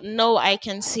 Yeah, Right. but now I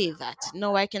can say that.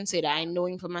 Now I can say that I know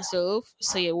him for myself,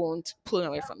 so you won't pull me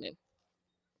away from him.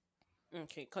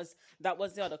 Okay, because that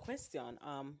was the other question.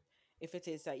 If it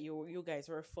is that you guys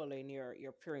were following your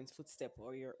parents' footstep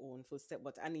or your own footstep,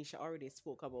 but Anisha already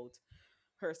spoke about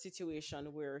her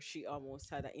situation where she almost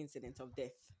had an incident of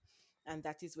death, and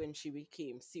that is when she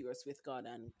became serious with God.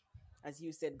 And as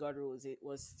you said, God Rose, it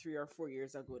was 3 or 4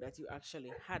 years ago that you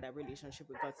actually had a relationship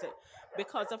with God. So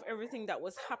because of everything that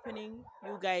was happening,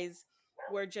 you guys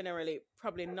were generally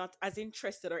probably not as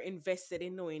interested or invested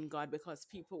in knowing God because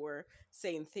people were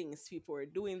saying things, people were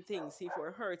doing things, people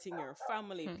were hurting your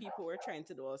family, Hmm. people were trying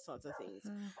to do all sorts of things.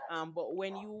 Hmm. But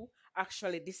when you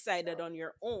actually decided on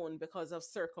your own because of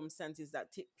circumstances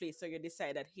that take place, so you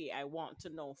decided, hey, I want to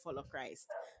now follow Christ,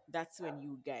 that's when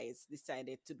you guys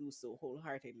decided to do so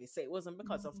wholeheartedly. So it wasn't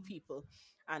because of people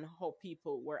and how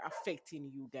people were affecting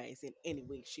you guys in any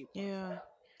way, shape, or Yeah, form.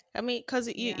 I mean, cause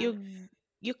Yeah.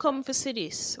 you come for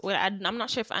cities. Well, I'm not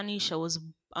sure if Anisha was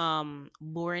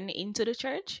born into the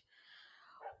church,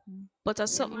 but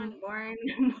as Yeah, man, something. born,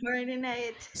 born in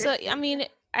it. So I mean,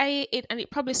 and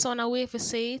it probably sound a way to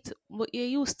say it, but you're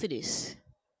used to this.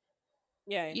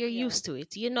 Yeah, You're yeah, used to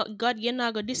it. You're not God. You're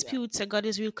not gonna yeah. dispute that God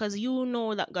is real because you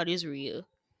know that God is real.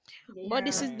 But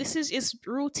this Yeah. is Right. this is it's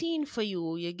routine for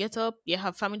you. You get up, you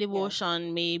have family Yeah,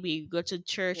 devotion, maybe you go to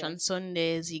church yeah. on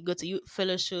Sundays, you go to youth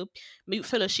fellowship,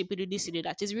 you do this, you do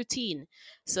that. It's routine.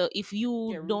 So if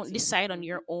you Yeah, don't routine. decide on Mm-hmm.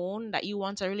 your own that you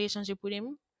want a relationship with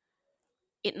him,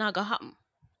 it not gonna happen.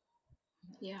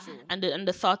 Yeah. True. And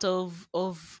the thought of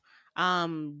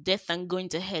death and going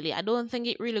to hell, I don't think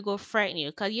it really go frighten you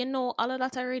because you know all of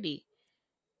that already.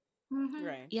 Mm-hmm.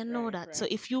 Right, You know right, that. So right.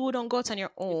 if you don't go out on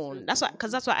your It's own, that's what routine.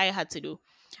 because that's what I had to do.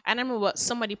 And I remember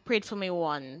somebody prayed for me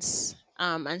once.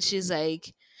 And she's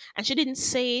like, and she didn't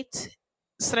say it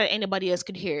so that anybody else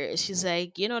could hear it. She's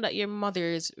like, you know that your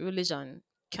mother's religion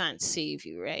can't save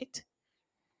you, right?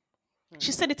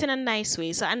 She Mm-hmm. said it in a nice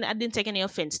way, so I didn't take any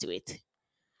offense to it.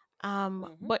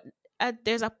 Mm-hmm. But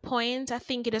there's a point I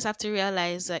think you just have to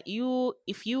realize that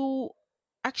if you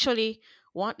actually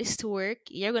want this to work,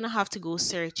 you're gonna have to go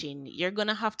searching. You're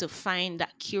gonna have to find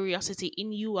that curiosity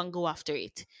in you and go after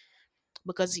it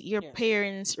because your Yes.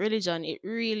 parents' religion, it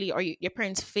really, or your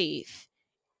parents' faith,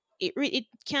 it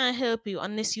can't help you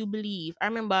unless you believe. I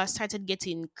remember I started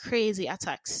getting crazy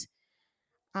attacks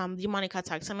demonic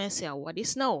attacks. I may say, what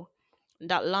is now?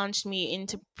 That launched me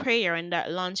into prayer, and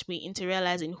that launched me into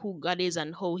realizing who God is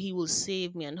and how He will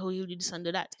save me and how He will do this and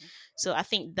do that. So I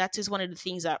think that is one of the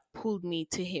things that pulled me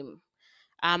to Him.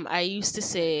 I used to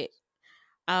say,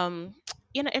 um,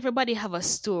 everybody have a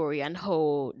story and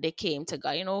how they came to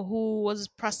God. Who was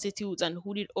prostitutes and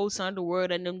who did outside of the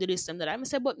world and them did this and that. I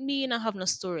say, but me, I have no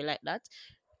story like that.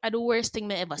 I the worst thing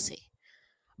me ever Mm-hmm. say,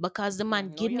 because the man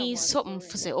No, give you have me one something story.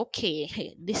 for say, okay,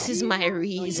 hey, this is my Yeah,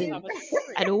 No, you same. have reason. a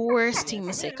story. I the worst thing me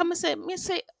Yes. say. Come me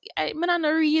say, I man have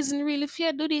no reason really if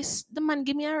you do this. The man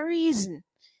give me a reason.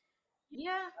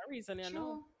 Yeah, A reason, you know.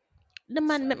 true. The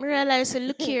man make me Exactly. realize, say,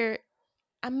 look here,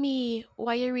 and me,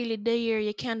 why you really there?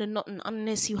 You can't do nothing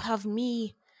unless you have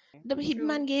me. The True.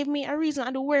 man gave me a reason,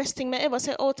 and the worst thing me ever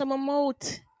say out of my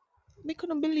mouth. Me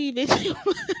couldn't believe it.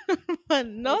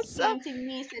 Man, The no sir. same thing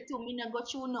me say to me, no go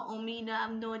through no me no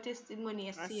have no testimony.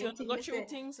 I see you Same to thing go me through say.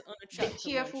 things on the Be chat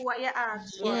too careful much. what you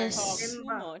ask Don't for. talk Yes. too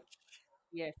Remember. much.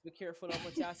 Yes, be careful of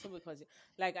what you ask for, because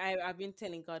like I've been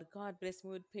telling God, God bless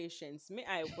me with patience. May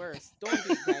I worse. Don't do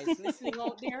it, guys. Listening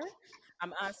out there,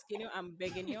 I'm asking you, I'm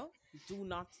begging you, do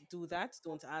not do that.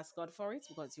 Don't ask God for it,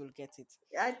 because you'll get it.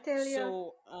 I tell you.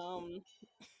 So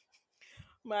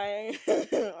my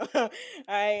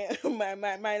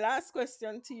my last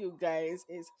question to you guys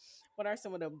is, what are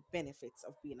some of the benefits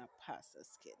of being a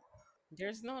pastor's kid?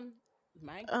 There's none.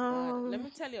 My God. Let Um.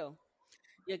 me tell you,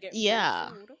 you get free Yeah.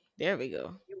 food. There we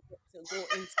go. You get to go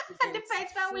into events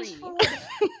Depends on which free. food.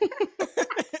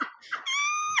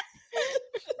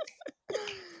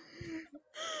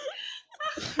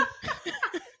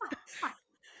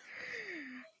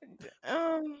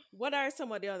 um. What are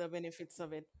some of the other benefits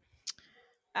of it?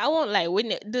 I won't lie. When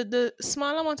the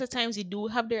small amount of times you do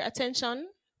have their attention,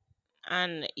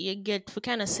 and you get to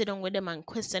kind of sit down with them and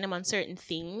question them on certain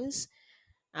things,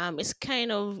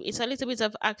 it's a little bit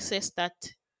of access that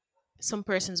some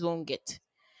persons won't get.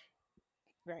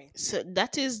 Right. So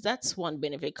that's one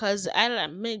benefit. Because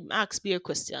may ask me a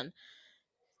question.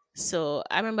 So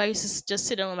I remember I used to just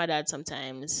sit down with my dad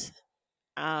sometimes.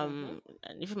 Mm-hmm.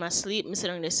 And if I'm asleep, me sit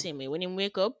down the same way. When him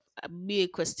wake up, I be a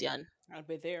question. I'll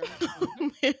be there.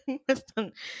 Mm-hmm.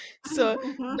 Question. So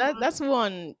that's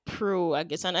one pro, I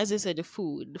guess. And as I said, the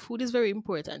food is very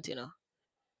important.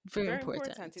 Very Very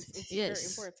important. important. It's very Yes,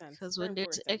 important. because Very when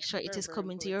there's important. extra, it Very, is very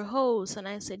coming to your important. house. And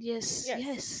I said, yes, Yes.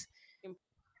 yes. Im-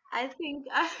 I think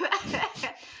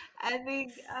I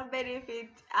think a benefit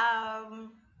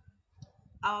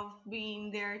of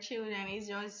being their children is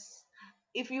just,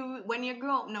 if you when you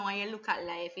grow up now and you look at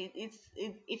life,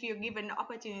 if you're given the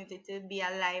opportunity to be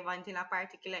alive until a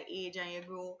particular age and you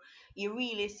grow, you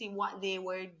really see what they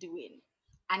were doing,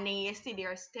 and then you see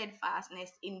their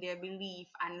steadfastness in their belief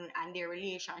and their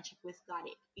relationship with God.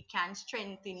 It can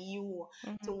strengthen you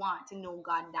Hmm. to want to know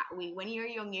God that way. When you're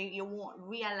young, you won't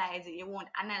realize it, you won't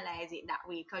analyze it that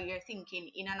way, because you're thinking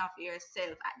in and of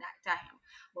yourself at that time.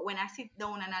 But when I sit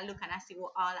down and I look and I see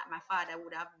what all that my father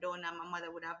would have done and my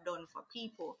mother would have done for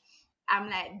people, I'm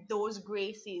like, those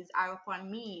graces are upon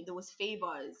me, those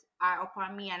favors are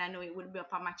upon me, and I know it will be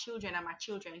upon my children and my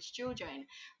children's children,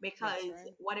 That's because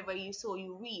right. whatever you sow,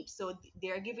 you reap. So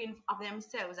they're giving of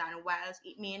themselves, and whilst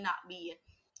it may not be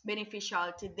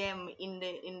beneficial to them in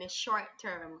the short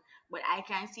term, but I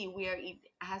can see where it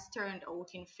has turned out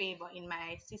in favor in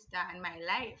my sister and my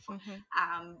life,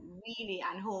 Hmm. really,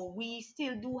 and how we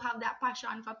still do have that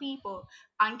passion for people.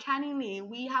 Uncannily,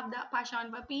 we have that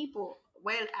passion for people.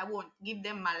 Well, I won't give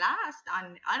them my last,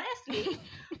 and honestly,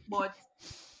 but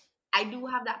I do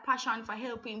have that passion for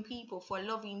helping people, for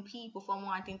loving people, for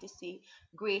wanting to see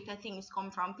greater things come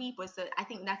from people. So I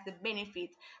think that's the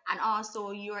benefit. And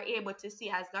also, you're able to see,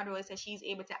 as God always says, she's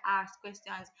able to ask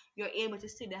questions. You're able to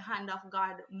see the hand of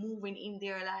God moving in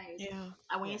their lives. Yeah.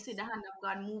 And when you see Yes. the hand of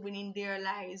God moving in their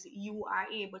lives, you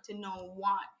are able to now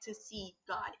want to see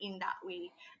God in that way.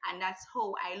 And that's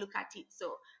how I look at it.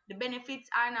 So the benefits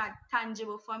are not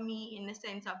tangible for me in the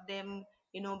sense of them,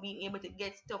 being able to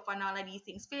get stuff and all of these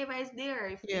things. Favor is there.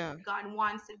 If Yeah. God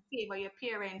wants to favor your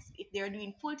parents, if they're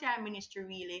doing full time ministry,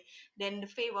 really, then the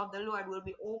favor of the Lord will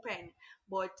be open.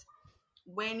 But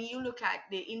when you look at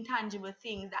the intangible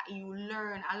things that you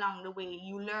learn along the way,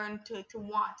 you learn to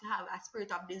want to have a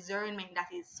spirit of discernment that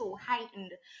is so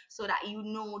heightened, so that you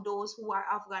know those who are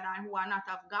of God and who are not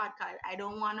of God. Because I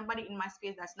don't want nobody in my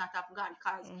space that's not of God,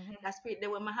 because Hmm. that spirit they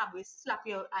will have will slap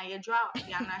you and you drop.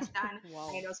 You understand? And Wow.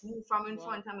 you just move from in Wow.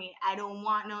 front of me. I don't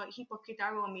want no hypocrite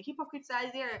around me. Hypocrites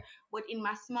are there, but in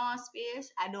my small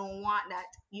space, I don't want that.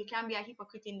 You can be a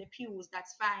hypocrite in the pews,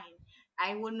 that's fine.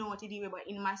 I will know what to do with, but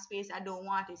in my space, I don't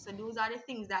want it. So those are the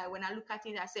things that when I look at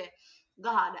it, I say,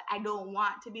 God, I don't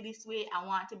want to be this way. I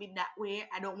want to be that way.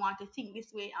 I don't want to think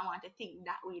this way. I want to think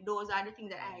that way. Those are the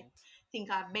things that I Right. think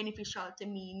are beneficial to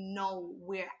me now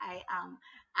where I am.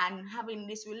 And having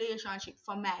this relationship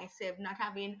for myself, not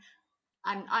having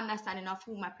an understanding of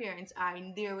who my parents are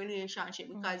in their relationship,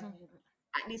 because Mhm.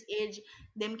 at this age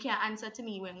them can't answer to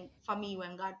me when for me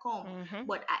when God come. Mhm.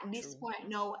 But at this True. point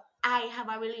now, I have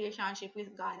a relationship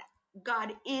with God.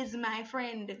 God is my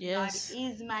friend. God Yes.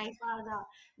 is my father.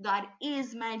 God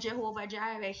is my Jehovah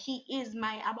Jireh. He is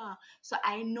my Abba. So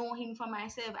I know him for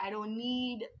myself. I don't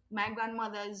need my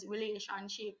grandmother's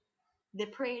relationship. They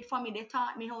prayed for me. They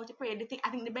taught me how to pray. I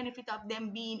think the benefit of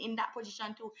them being in that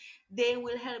position too, they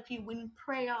will help you in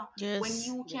prayer when Yes.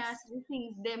 you can't Yes. see the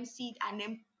things. Them see it and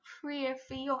them pray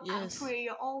for you and Yes. pray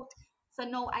you out. So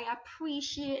now I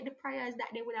appreciate the prayers that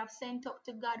they would have sent up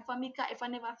to God for me. 'Cause if I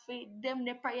never faith them,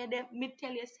 the prayer them me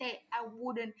tell you say I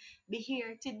wouldn't be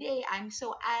here today. And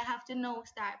so I have to now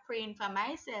start praying for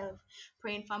myself,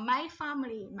 praying for my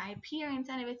family, my parents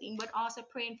and everything, but also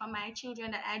praying for my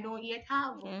children that I don't yet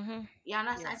have. Mhm. You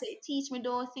understand? So Yes. it teach me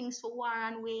those things for war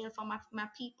and wail for my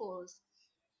peoples.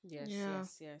 Yes. Yeah.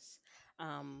 Yes. Yes.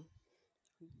 Um,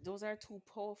 those are two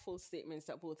powerful statements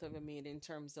that both of you made in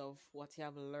terms of what you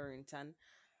have learned, and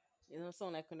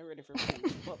sound like we're ready for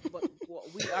preach, but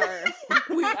what we are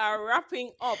we are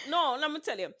wrapping up. No, let me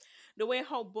tell you, the way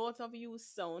how both of you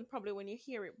sound, probably when you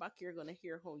hear it back, you're gonna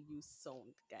hear how you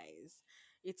sound, guys.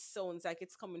 It sounds like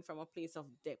it's coming from a place of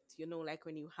depth, like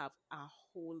when you have a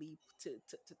whole heap to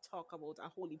talk about, a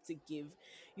whole heap to give.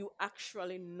 You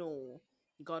actually know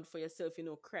God for yourself,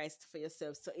 Christ for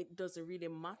yourself. So it doesn't really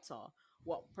matter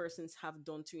what persons have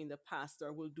done to you in the past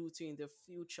or will do to you in the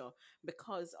future,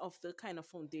 because of the kind of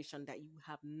foundation that you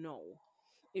have now.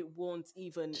 It won't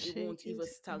even Jeez.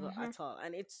 stagger Mhm. at all,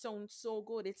 and it sounds so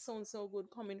good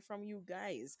coming from you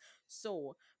guys.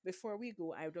 So before we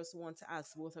go, I just want to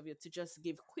ask both of you to just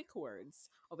give quick words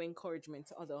of encouragement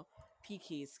to other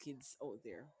PKs kids out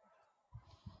there.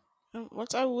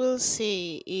 What I will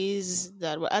say is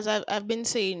that, as I've been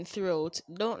saying throughout,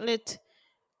 don't let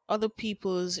other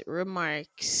people's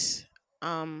remarks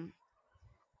um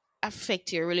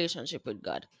affect your relationship with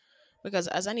God. Because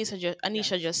as Anisha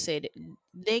Right. just said,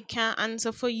 they can't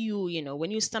answer for you.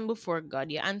 When you stand before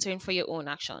God, you're answering for your own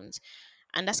actions.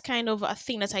 And that's kind of a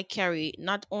thing that I carry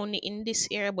not only in this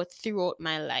area but throughout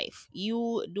my life.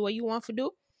 You do what you want to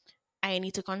do. I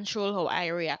need to control how I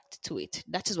react to it.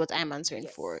 That is what I'm answering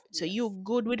Yes. for. So you Yes.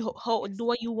 good with how Yes. do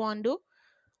what you want to do.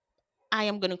 I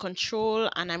am going to control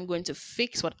and I'm going to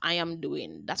fix what I am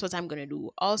doing. That's what I'm going to do.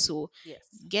 Also, Yes.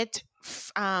 get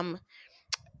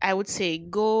I would say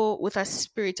go with a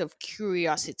spirit of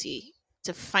curiosity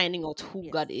to finding out who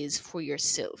Yes. God is for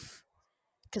yourself.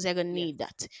 Because you're gonna Yes. need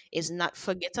that. Is not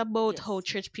forget about Yes. how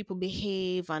church people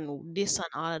behave and this and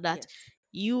all of that. Yes.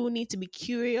 You need to be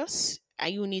curious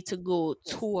and you need to go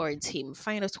Yes. towards him,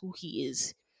 find out who he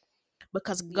is.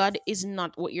 Because Yes. God is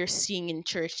not what you're seeing in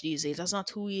church these days. That's not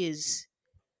who he is.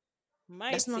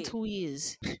 That's not Mighty. who he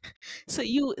is. So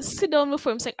you sit down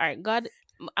before him, say, "All right, God,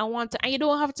 I want to," and you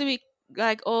don't have to be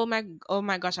like, oh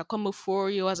my gosh, I come before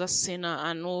you as a sinner,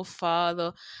 and oh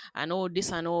Father, I know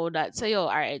this, I know that." Say, "Yo, all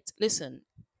right, listen."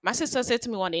 My sister said to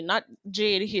me one day, not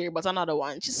Jade here, but another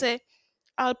one. She said,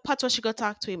 "I'll pat what she go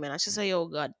talk to him," and she said, "Yo,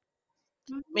 God,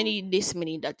 Mhm. many this,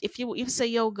 many that." If you say,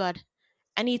 "Yo, God,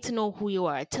 I need to know who you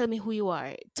are. Tell me who you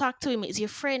are." Talk to him. Is your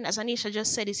friend, as Anisha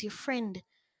just said, is your friend.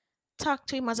 Talk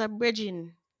to him as a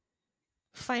brethren.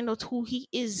 Find out who he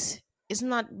is. It's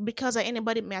not because of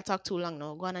anybody may I talk too long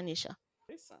now. Go on, Anisha.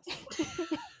 Jesus.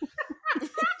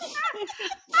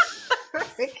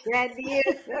 Can't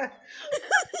hear.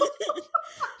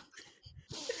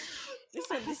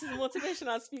 This is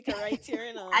motivational speaker right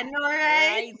here, I know,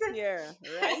 right? right here,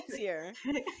 right here.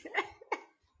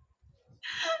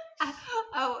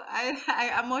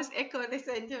 I must echo the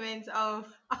sentiments of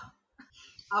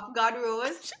God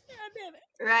Rose, I did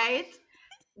it. right?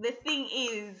 The thing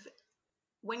is,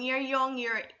 when you're young,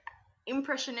 you're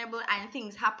impressionable and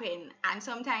things happen. And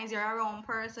sometimes you're around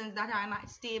persons that are not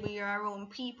stable. You're around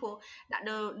people that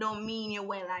don't mean you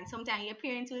well. And sometimes your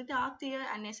parents will talk to you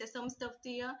and they say some stuff to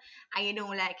you and you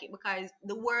don't like it because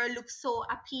the world looks so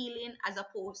appealing as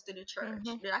opposed to the church.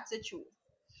 Mm-hmm. That's the truth.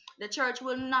 The church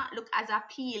will not look as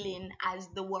appealing as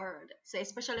the world. So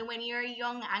especially when you're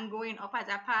young and growing up as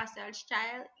a pastor's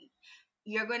child,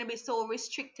 you're going to be so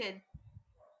restricted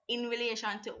in relation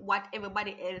to what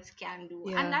everybody else can do,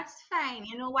 and Yeah. that's fine.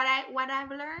 You know what I've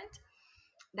learned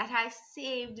that has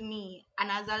saved me and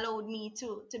has allowed me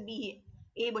to be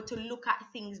able to look at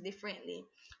things differently.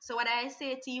 So what I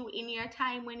say to you, in your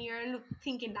time when you're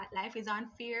thinking that life is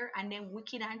unfair and then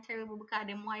wicked and terrible because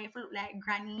them want you to look like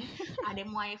granny, and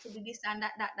them want you to do this and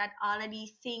that all of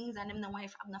these things, and them no want you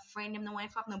to have no friend, them no want you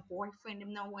to have no boyfriend,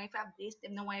 them no want you to have this,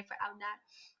 them no want you to have that.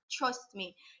 Trust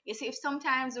me. You see, if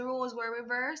sometimes the roles were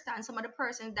reversed and some of the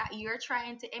persons that you're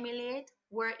trying to emulate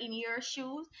were in your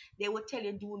shoes, they would tell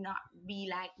you, do not be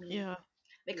like me, Yeah.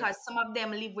 because Yes. some of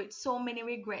them live with so many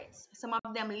regrets, some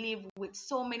of them live with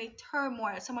so many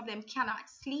turmoil, some of them cannot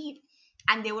sleep,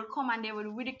 and they will come and they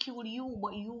will ridicule you,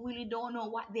 but you really don't know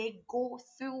what they go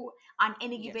through on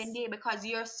any given Yes. day because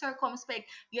you're circumspect,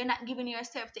 you're not giving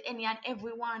yourself to any and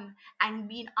everyone and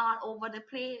being all over the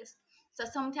place. So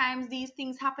sometimes these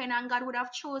things happen and God would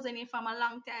have chosen you from a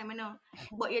long time,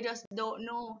 but you just don't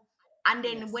know. And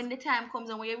then Yes. when the time comes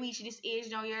and when you reach this age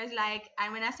now, you're like,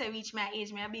 and when I say reach my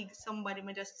age, me a big somebody,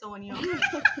 me just so young,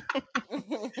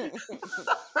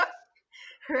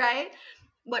 right?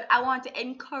 But I want to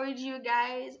encourage you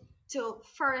guys to,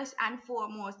 first and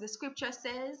foremost, the scripture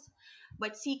says,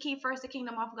 but seek ye first the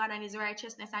kingdom of God and his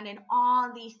righteousness, and then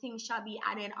all these things shall be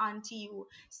added unto you.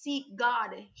 Seek God,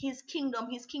 his kingdom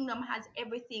has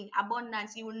everything,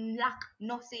 abundance, you will lack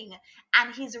nothing,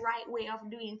 and his right way of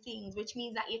doing things, which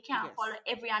means that you can't Yes. follow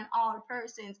every and all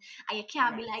persons, and you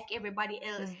can't be Right. like everybody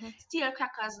else. Mhm. Steel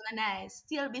crackers na nice,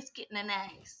 steel biscuit na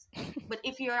nice. But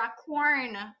if you're a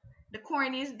corn, the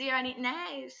corn is there and it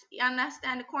nice. You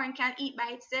understand? The corn can eat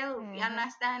by itself. You Mhm.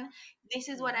 understand? This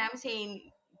is what Hmm. I'm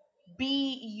saying.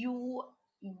 Be you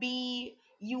be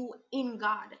you in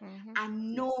God Mhm.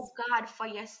 and know Yes. God for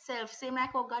yourself. Same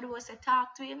like how God was to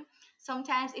talk to him.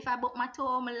 Sometimes if I buck my toe,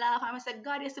 I laugh. I say,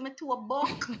 God, you see me toe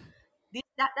buck. This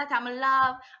that I'm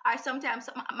laugh. Or sometimes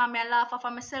I laugh off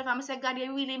of myself. I say, God,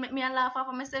 you really make me a laugh off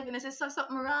of myself. And I say, so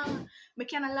something wrong. Me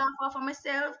can I laugh off of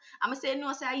myself. I'm say,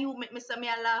 no, say you make me say me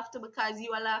a laugh too because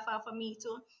you a laugh off of me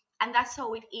too. And that's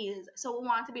how it is. So we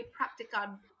want to be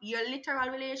practical. Your literal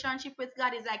relationship with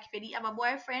God is like if you have a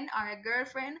boyfriend or a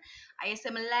girlfriend, I say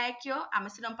me like you, I'm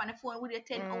sit down on the phone with you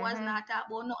 10 hours, Mhm. not talk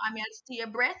about no, I'm to your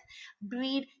breath,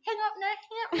 breathe, hang up now,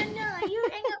 no, you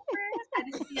hang up first. And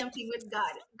the same thing with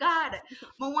God. God,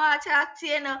 I want to talk to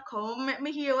you now. Come make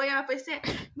me hear what you have to say.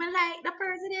 Me like the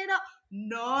person you know.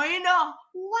 No, you know.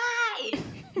 Why?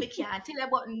 Me can't tell you,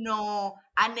 but no.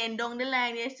 And then down the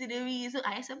line, you see the reason.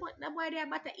 I said, but the boy there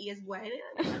better ears, boy.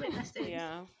 That make no sense.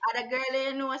 Yeah. And the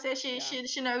girl, say Yeah.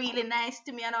 she not really nice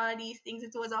to me and all of these things.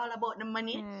 It was all about the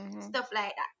money, Mhm. stuff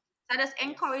like that. So I just Yes.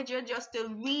 encourage you just to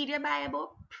read your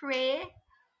Bible, pray,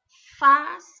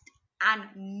 fast, and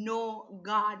know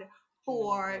God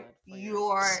Know for God for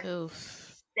yourself.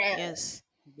 yourself. So, yes.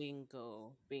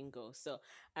 Bingo, bingo. So,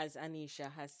 as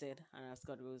Anisha has said, and as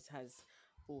God Rose has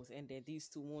both ended, these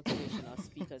two motivational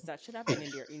speakers that should have been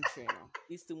in their intro,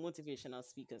 these two motivational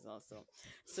speakers also.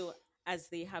 So, as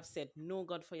they have said, know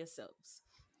God for yourselves.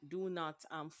 Do not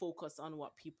focus on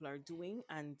what people are doing,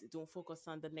 and don't focus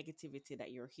on the negativity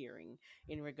that you're hearing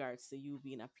in regards to you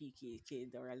being a PK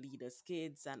kid or a leader's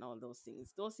kids and all those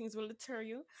things. Those things will deter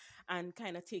you and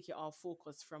kind of take you off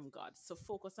focus from God. So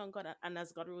focus on God, and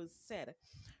as God Rose said,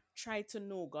 try to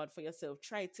know God for yourself.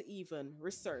 Try to even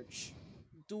research.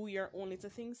 Do your own little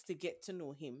things to get to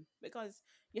know Him because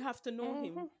you have to know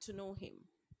Him Mhm. to know Him.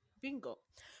 Bingo.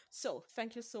 So,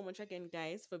 thank you so much again,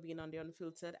 guys, for being on the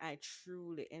Unfiltered. I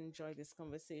truly enjoy this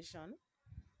conversation.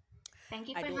 Thank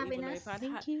you I for don't having even know us. if I'd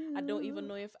had. Thank I don't even you.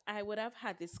 know if I would have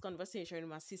had this conversation with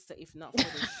my sister if not for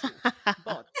this show.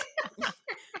 But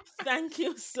thank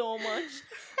you so much.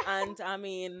 And I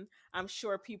mean, I'm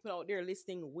sure people out there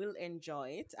listening will enjoy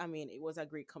it. I mean, it was a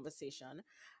great conversation.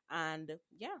 And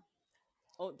yeah,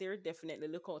 out there, definitely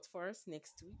look out for us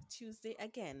next week, Tuesday,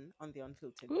 again on the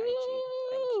Unfiltered by Jade.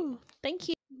 Thank you. Woo! Thank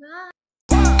you. Bye.